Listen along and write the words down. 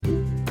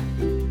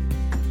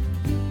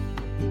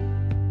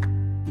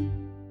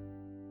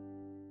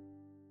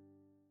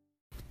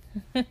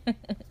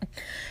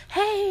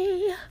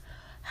Hey,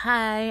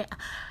 hi.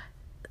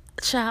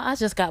 Child, I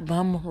just got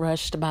bum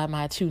rushed by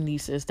my two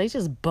nieces. They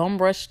just bum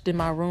rushed in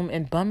my room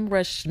and bum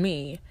rushed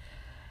me.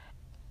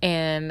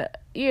 And,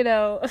 you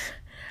know,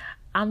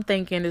 I'm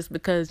thinking it's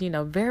because,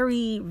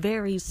 very,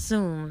 very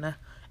soon,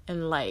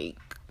 and I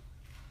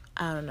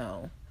don't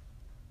know,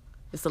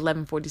 it's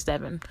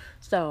 11:47.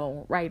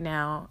 So right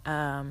now,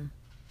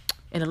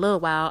 in a little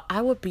while,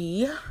 I will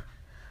be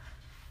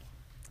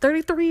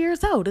 33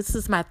 years old. This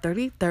is my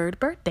 33rd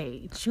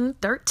birthday, June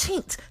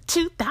 13th,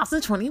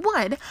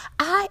 2021.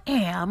 I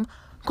am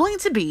going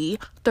to be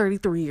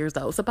 33 years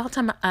old. So about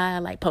the time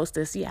I post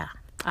this, yeah,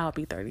 I'll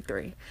be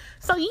 33.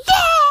 So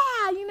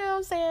yeah, you know what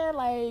I'm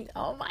saying?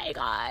 Oh my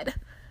God.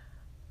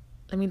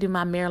 Let me do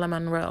my Marilyn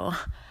Monroe.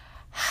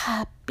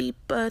 Happy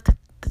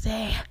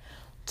birthday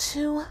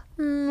to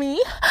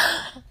me.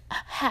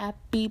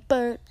 Happy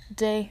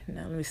birthday.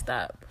 No, let me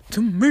stop.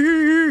 To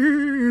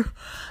me.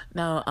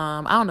 No,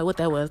 I don't know what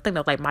that was. I think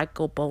that was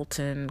Michael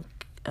Bolton.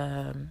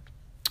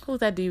 Who's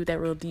that dude? That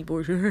real deep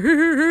voice.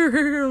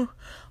 Who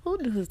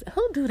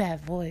do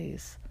that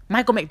voice?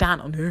 Michael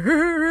McDonald.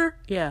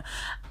 Yeah.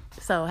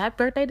 So happy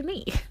birthday to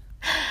me.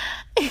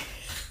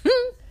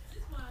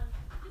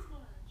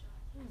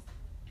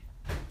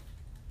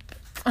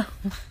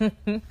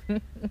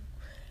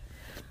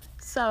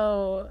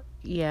 So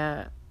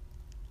yeah.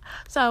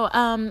 So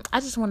I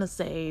just want to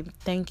say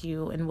thank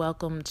you and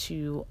welcome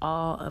to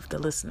all of the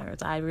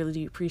listeners. I really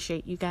do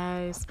appreciate you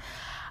guys.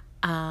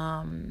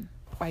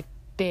 Right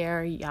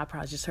there, y'all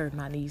probably just heard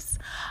my niece.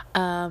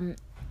 I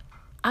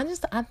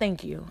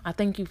thank you. I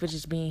thank you for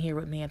just being here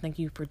with me. I thank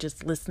you for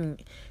just listening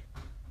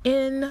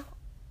in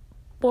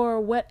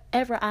for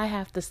whatever I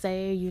have to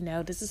say.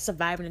 This is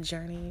surviving the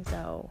journey,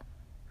 so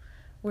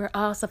we're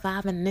all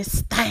surviving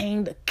this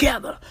thing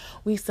together.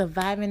 We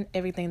surviving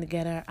everything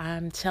together.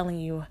 I'm telling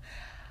you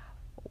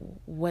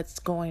what's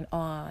going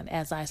on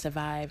as I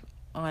survive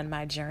on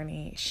my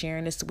journey,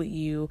 sharing this with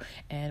you,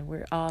 and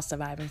we're all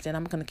surviving. And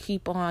I'm going to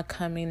keep on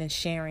coming and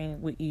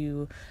sharing with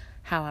you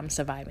how I'm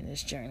surviving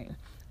this journey.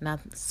 And I'm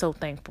so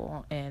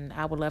thankful, and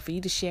I would love for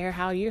you to share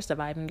how you're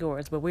surviving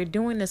yours. But we're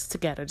doing this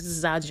together. This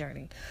is our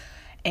journey.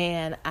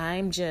 And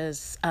I'm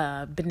just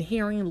been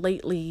hearing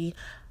lately,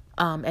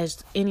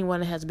 as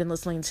anyone has been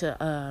listening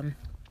to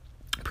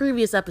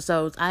previous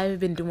episodes, I've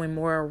been doing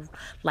more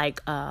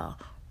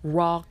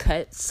raw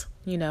cuts.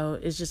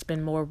 It's just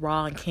been more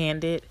raw and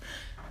candid.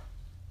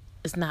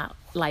 It's not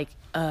like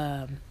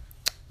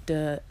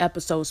the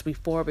episodes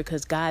before,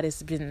 because God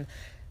has been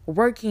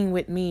working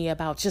with me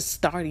about just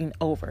starting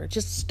over.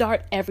 Just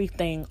start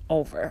everything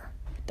over.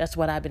 That's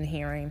what I've been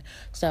hearing.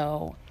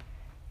 So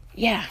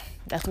yeah,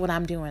 that's what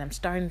I'm doing. I'm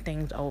starting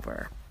things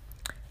over.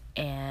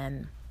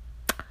 And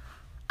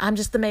I'm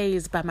just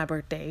amazed by my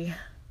birthday.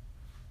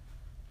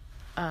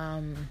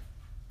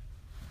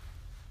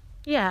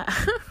 Yeah.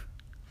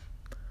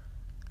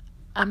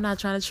 I'm not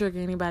trying to trigger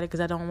anybody because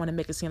I don't want to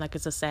make it seem like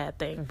it's a sad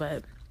thing.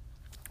 But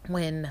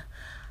when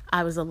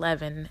I was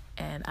 11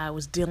 and I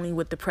was dealing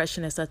with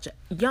depression at such a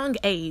young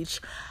age,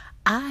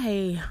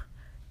 I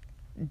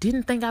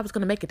didn't think I was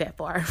going to make it that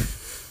far.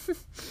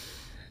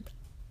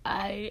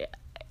 I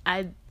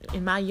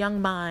in my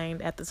young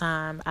mind at the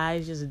time, I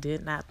just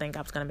did not think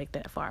I was going to make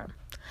that far.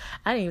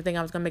 I didn't even think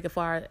I was going to make it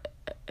far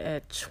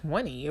at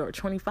 20 or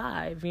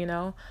 25,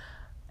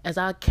 As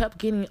I kept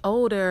getting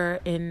older,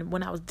 and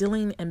when I was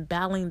dealing and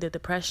battling the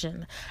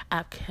depression,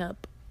 I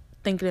kept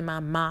thinking in my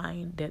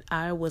mind that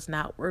I was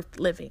not worth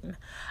living.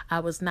 I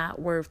was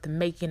not worth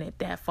making it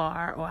that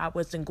far, or I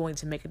wasn't going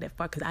to make it that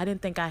far, because I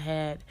didn't think I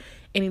had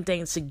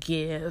anything to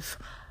give.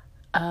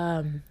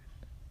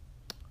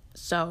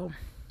 So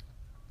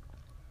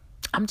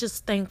I'm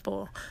just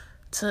thankful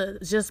to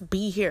just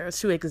be here,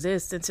 to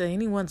exist. And to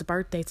anyone's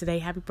birthday today,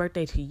 happy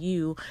birthday to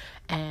you,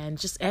 and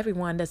just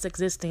everyone that's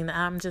existing.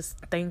 I'm just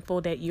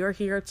thankful that you're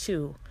here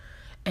too,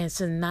 and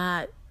to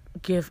not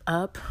give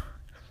up.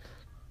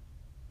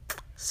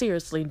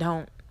 Seriously,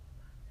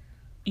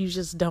 you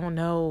just don't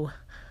know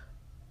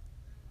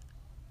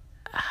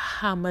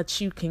how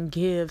much you can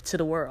give to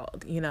the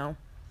world,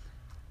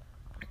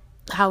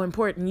 how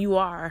important you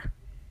are.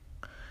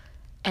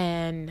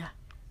 And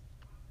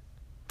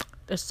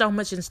there's so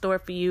much in store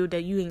for you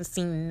that you ain't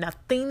seen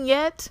nothing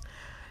yet.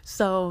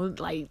 So,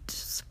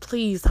 just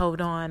please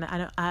hold on.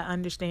 I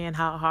understand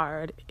how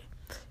hard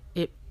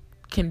it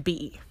can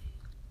be.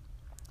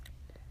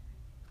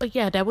 But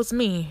yeah, that was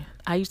me.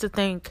 I used to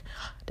think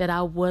that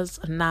I was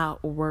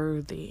not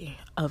worthy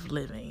of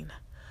living.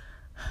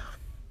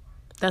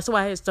 That's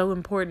why it's so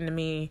important to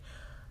me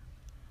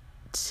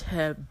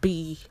to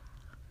be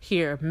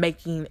here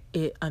making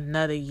it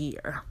another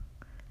year.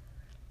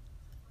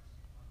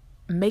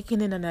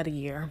 Making it another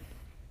year.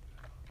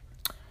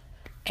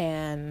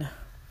 And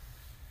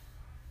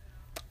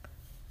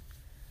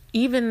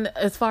even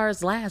as far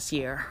as last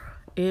year,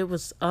 it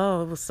was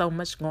so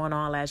much going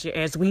on last year,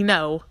 as we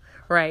know,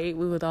 right?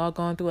 We were all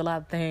going through a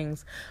lot of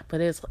things, but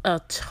it's a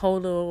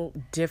total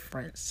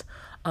difference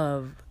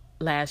of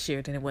last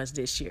year than it was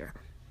this year.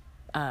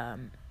 I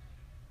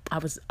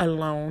was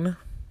alone.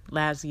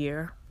 last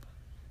year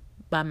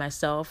by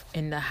myself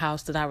in the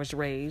house that I was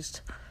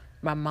raised.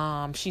 My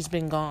mom, she's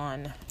been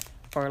gone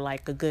for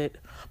like a good,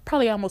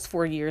 probably almost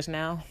 4 years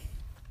now.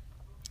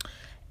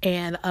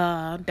 And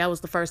that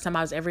was the first time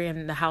I was ever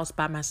in the house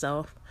by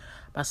myself.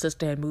 My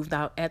sister had moved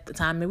out at the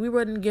time and we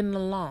weren't getting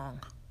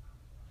along.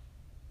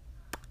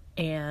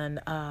 And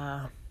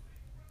I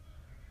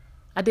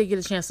did get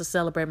a chance to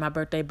celebrate my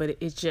birthday, but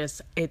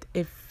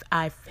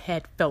I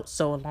had felt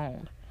so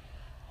alone.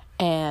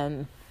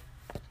 And,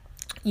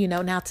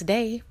 now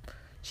today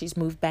she's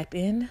moved back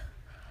in.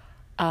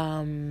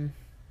 I'm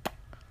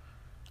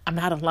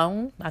not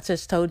alone. I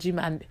just told you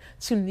my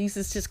 2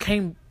 nieces just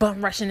came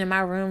bum rushing in my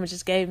room and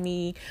just gave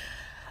me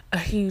a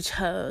huge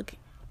hug.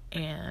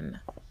 And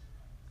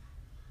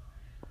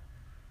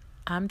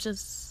I'm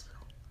just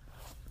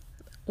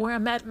where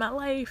I'm at in my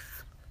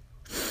life.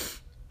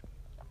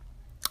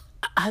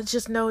 I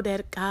just know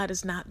that God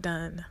is not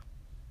done.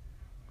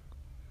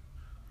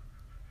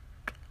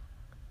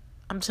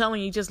 I'm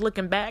telling you, just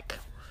looking back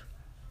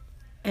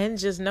and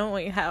just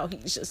knowing how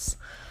he's just...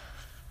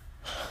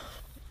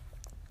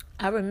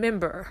 I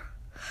remember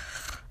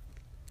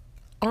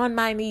on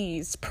my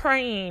knees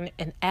praying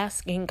and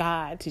asking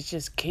God to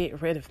just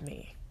get rid of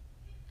me.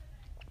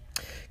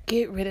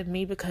 Get rid of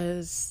me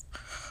because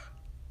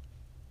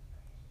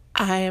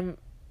I'm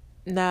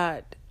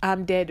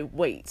dead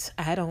weight.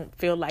 I don't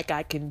feel like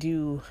I can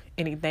do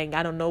anything.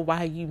 I don't know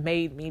why you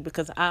made me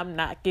because I'm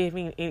not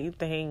giving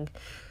anything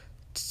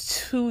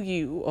to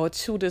you or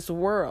to this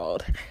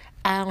world.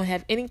 I don't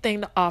have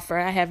anything to offer.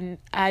 I haven't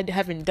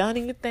done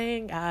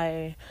anything.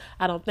 I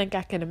don't think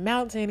I can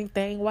amount to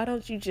anything. Why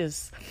don't you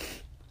just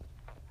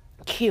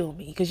kill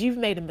me? Because you've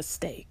made a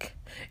mistake.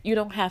 You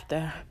don't have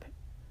to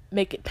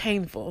make it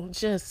painful.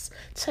 Just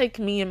take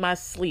me in my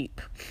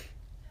sleep.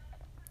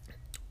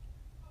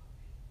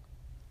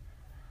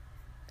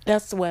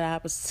 That's what I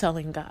was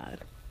telling God.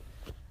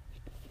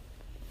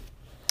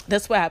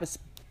 That's why I was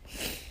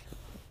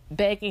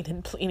begging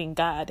and pleading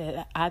God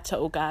that I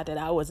told God that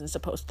I wasn't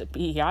supposed to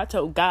be here. I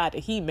told God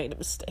that he made a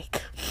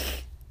mistake.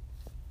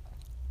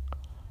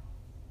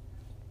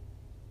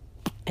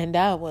 And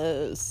that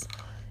was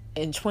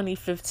in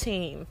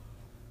 2015.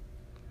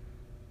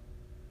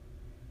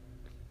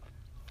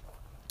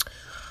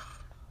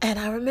 And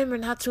I remember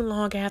not too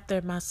long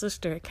after, my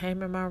sister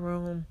came in my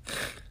room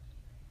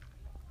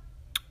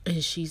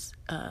and she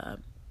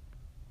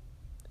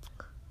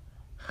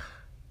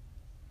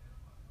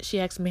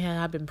asked me had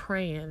I been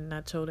praying, and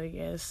I told her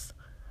yes.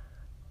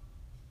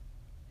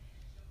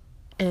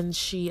 And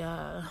she,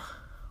 I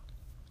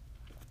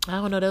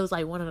don't know, that was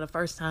like one of the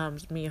first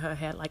times me and her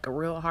had like a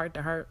real heart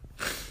to heart.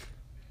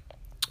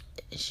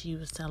 And she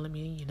was telling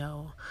me,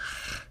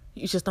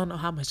 you just don't know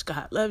how much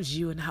God loves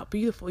you and how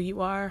beautiful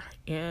you are.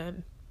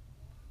 And,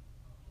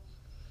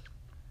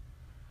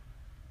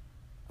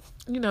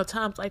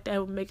 times like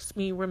that makes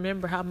me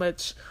remember how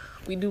much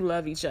we do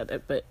love each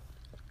other. But,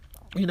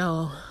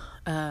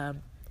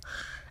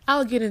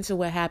 I'll get into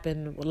what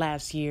happened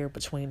last year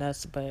between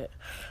us, but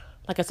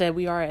like I said,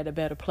 we are at a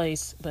better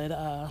place,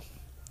 but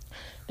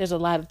there's a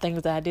lot of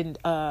things that I didn't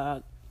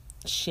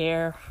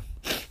share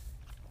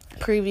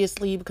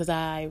previously because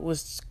I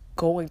was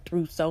going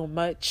through so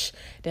much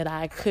that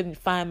I couldn't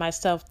find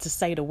myself to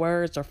say the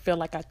words or feel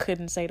like I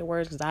couldn't say the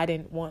words because I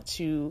didn't want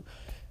to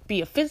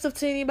be offensive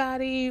to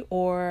anybody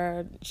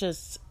or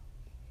just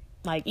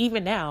like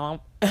even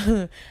now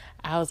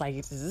I was like,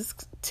 is this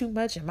too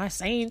much? Am I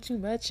saying too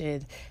much?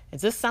 And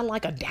does this sound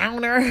like a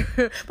downer?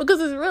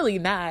 Because it's really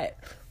not.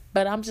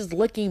 But I'm just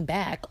looking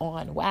back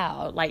on,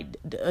 wow, like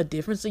a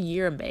difference a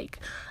year make.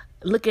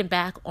 Looking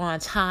back on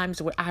times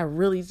where I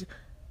really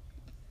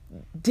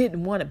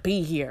didn't want to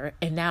be here.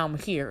 And now I'm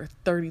here,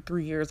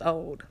 33 years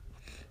old.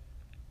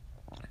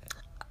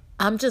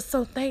 I'm just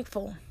so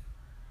thankful.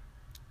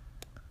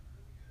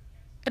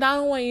 And I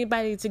don't want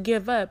anybody to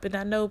give up. And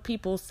I know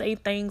people say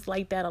things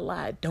like that a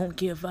lot. Don't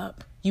give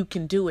up. You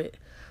can do it.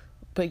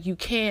 But you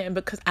can,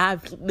 because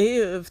I've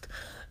lived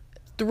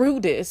through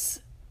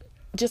this.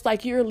 Just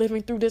like you're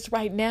living through this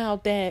right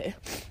now, that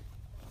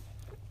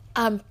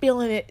I'm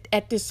feeling it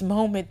at this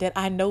moment, that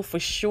I know for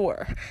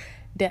sure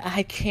that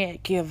I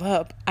can't give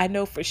up. I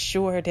know for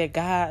sure that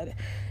God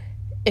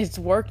is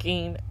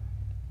working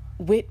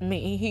with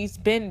me. He's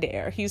been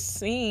there. He's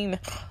seen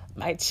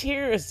my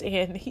tears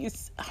and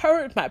he's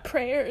heard my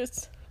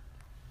prayers.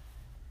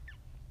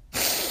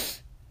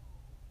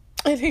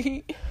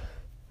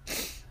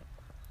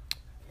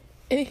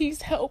 And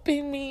he's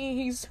helping me.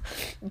 He's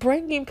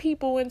bringing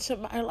people into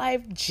my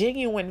life,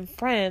 genuine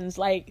friends.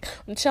 Like,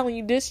 I'm telling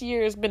you, this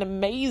year has been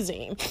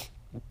amazing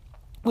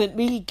with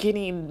me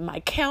getting my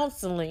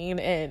counseling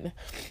and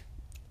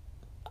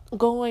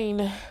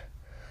going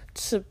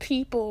to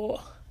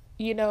people,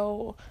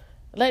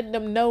 letting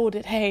them know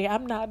that, hey,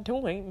 I'm not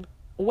doing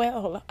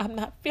well. I'm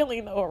not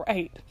feeling all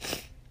right.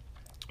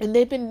 And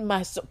they've been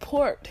my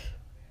support.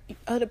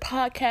 Other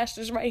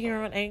podcasters right here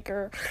on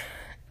Anchor.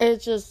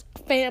 It's just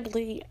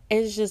family.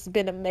 It's just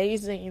been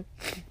amazing.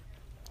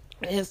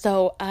 And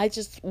so I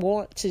just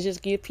want to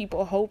just give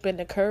people hope and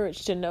the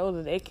courage to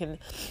know that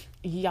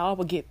y'all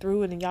will get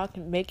through it and y'all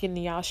can make it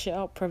and y'all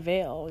shall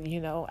prevail.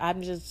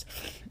 I'm just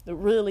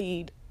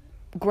really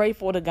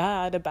grateful to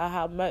God about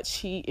how much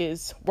He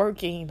is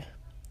working.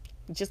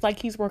 Just like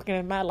He's working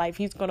in my life,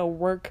 He's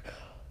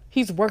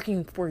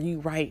working for you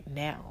right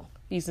now.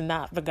 He's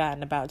not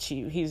forgotten about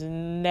you. He's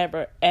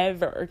never,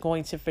 ever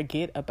going to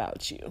forget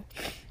about you.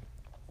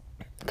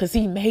 Because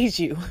He made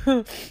you.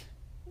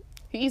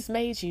 He's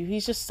made you.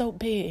 He's just so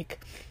big,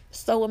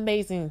 so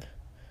amazing.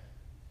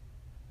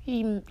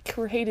 He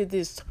created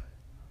this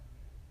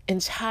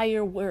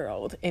entire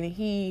world, and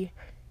He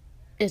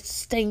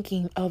is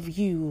thinking of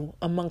you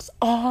amongst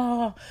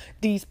all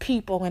these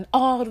people and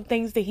all the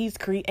things that He's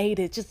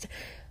created. Just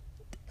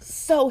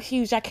so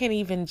huge, I can't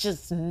even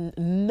just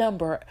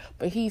number,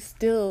 but He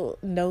still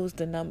knows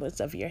the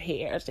numbers of your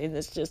hairs, and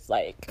it's just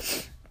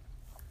like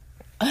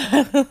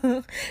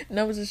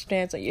numbers of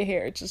strands of your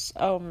hair. Just,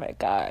 oh my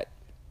God.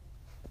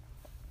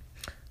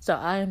 So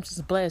I am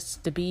just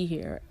blessed to be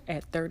here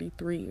at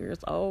 33 years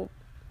old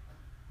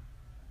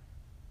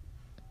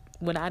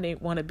when I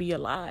didn't want to be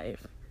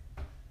alive.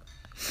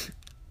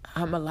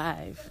 I'm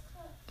alive.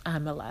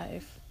 I'm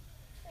alive.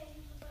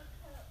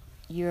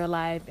 You're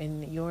alive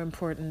and your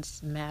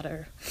importance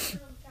matter.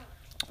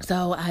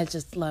 So I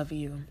just love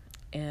you.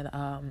 And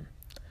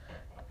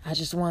I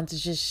just want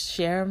to just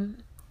share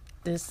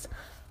this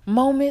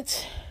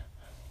moment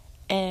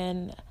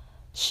and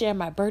share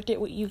my birthday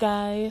with you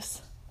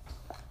guys.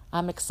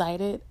 I'm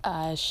excited.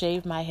 I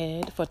shaved my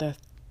head for the,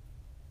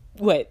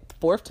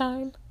 fourth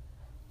time?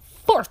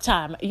 Fourth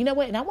time. You know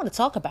what? And I want to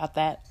talk about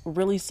that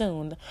really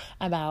soon,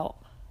 about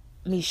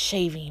me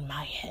shaving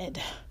my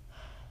head.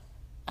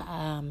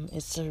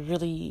 It's a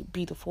really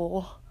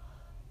beautiful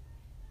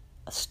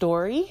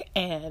story,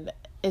 and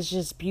it's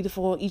just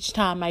beautiful each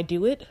time I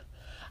do it.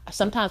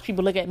 Sometimes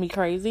people look at me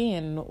crazy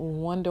and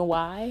wonder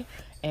why,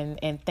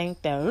 and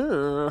think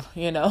that,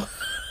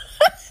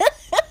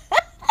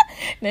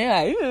 they're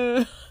like,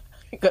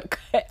 you gonna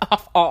cut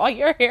off all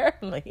your hair?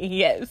 I'm like,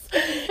 yes,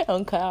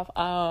 I'm cut off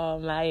all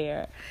my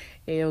hair.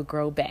 It'll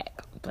grow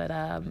back. But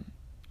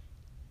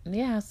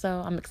yeah,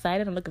 so I'm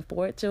excited. I'm looking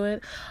forward to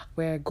it.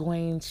 We're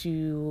going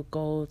to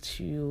go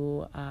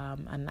to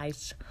a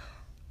nice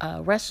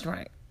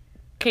restaurant,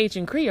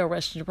 Cajun Creole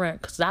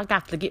restaurant, because I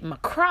got to get my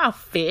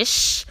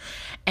crawfish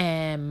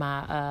and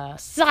my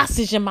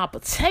sausage and my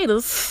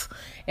potatoes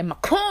and my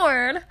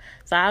corn.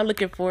 So I'm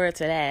looking forward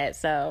to that.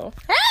 So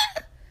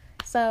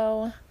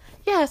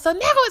yeah, so now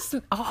it's,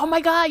 oh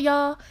my God,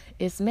 y'all,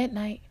 it's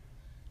midnight.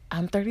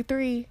 I'm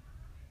 33.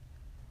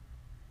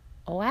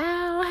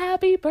 Wow,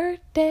 happy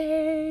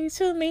birthday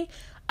to me.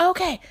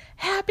 Okay,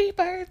 happy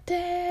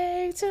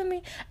birthday to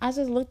me. I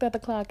just looked at the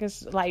clock.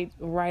 It's like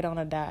right on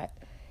a dot.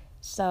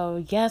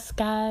 So, yes,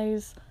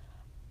 guys,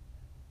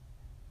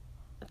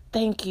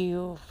 thank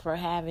you for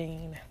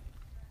having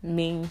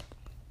me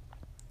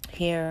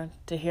here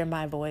to hear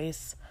my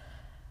voice.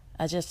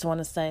 I just want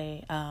to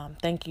say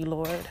thank you,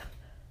 Lord,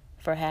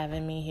 for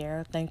having me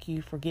here. Thank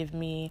you for giving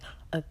me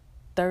a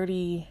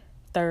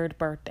 33rd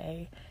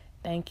birthday.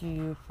 Thank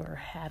you for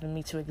having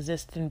me to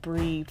exist and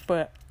breathe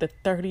for the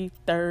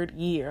 33rd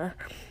year.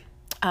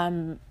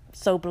 I'm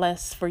so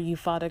blessed for you,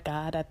 Father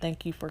God. I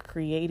thank you for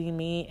creating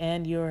me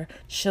and your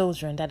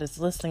children that is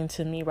listening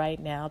to me right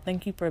now.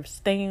 Thank you for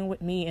staying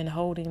with me and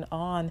holding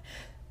on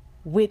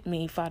with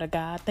me, Father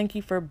God. Thank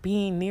you for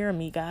being near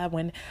me, God,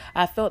 when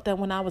I felt that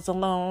when I was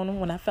alone,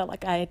 when I felt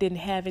like I didn't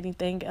have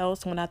anything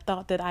else, when I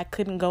thought that I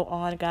couldn't go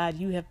on, God,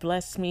 you have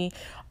blessed me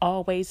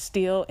always,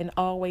 still, and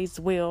always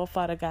will,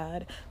 Father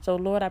God. So,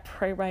 Lord, I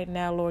pray right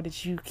now, Lord,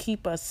 that you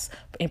keep us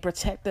and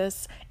protect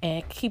us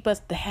and keep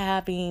us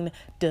having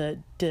the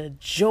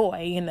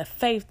joy and the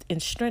faith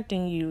and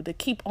strengthen you to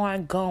keep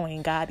on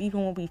going, God.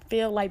 Even when we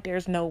feel like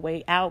there's no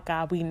way out,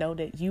 God, we know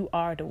that you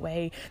are the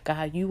way,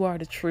 God. You are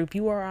the truth.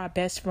 You are our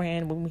best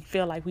friend when we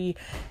feel like we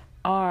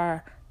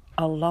are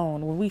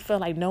alone, when we feel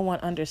like no one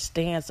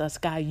understands us,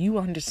 God. You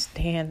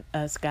understand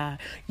us, God.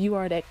 You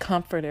are that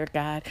comforter,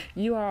 God.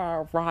 You are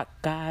our rock,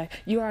 God.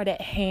 You are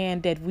that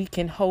hand that we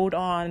can hold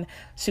on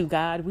to,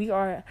 God.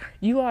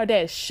 You are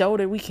that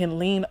shoulder we can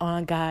lean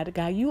on, God.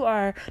 God, you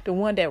are the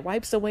one that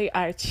wipes away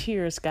our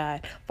tears,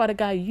 God. Father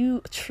God,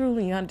 you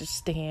truly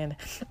understand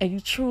and you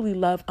truly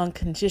love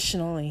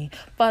unconditionally.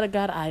 Father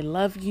God, I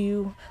love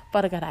you.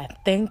 Father God, I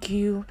thank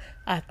you.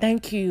 I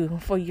thank you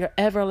for your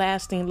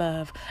everlasting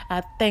love.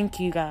 I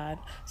thank you, God.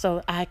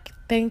 So I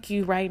thank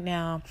you right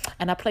now,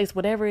 and I place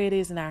whatever it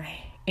is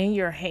in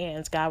your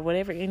hands, God.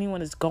 Whatever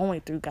anyone is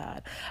going through,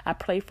 God, I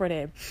pray for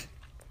their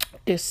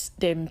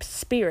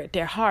spirit,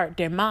 their heart,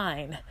 their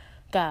mind,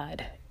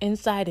 God,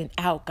 inside and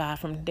out, God,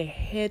 from their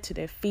head to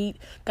their feet.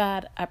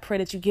 God, I pray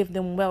that you give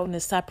them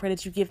wellness. I pray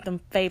that you give them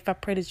faith. I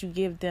pray that you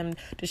give them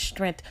the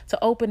strength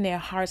to open their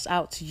hearts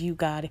out to you,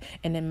 God,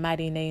 in the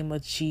mighty name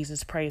of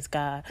Jesus. Praise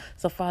God.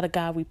 So, Father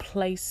God, we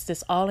place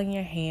this all in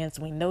your hands.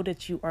 We know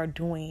that you are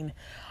doing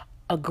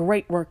a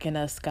great work in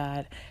us,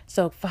 God.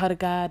 So, Father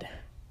God,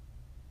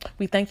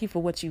 We thank you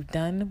for what you've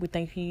done. We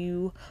thank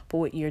you for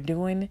what you're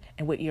doing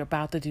and what you're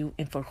about to do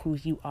and for who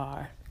you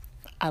are.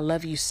 I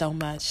love you so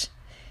much.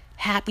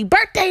 Happy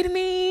birthday to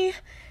me.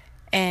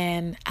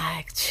 And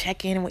I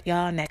check in with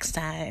y'all next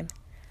time.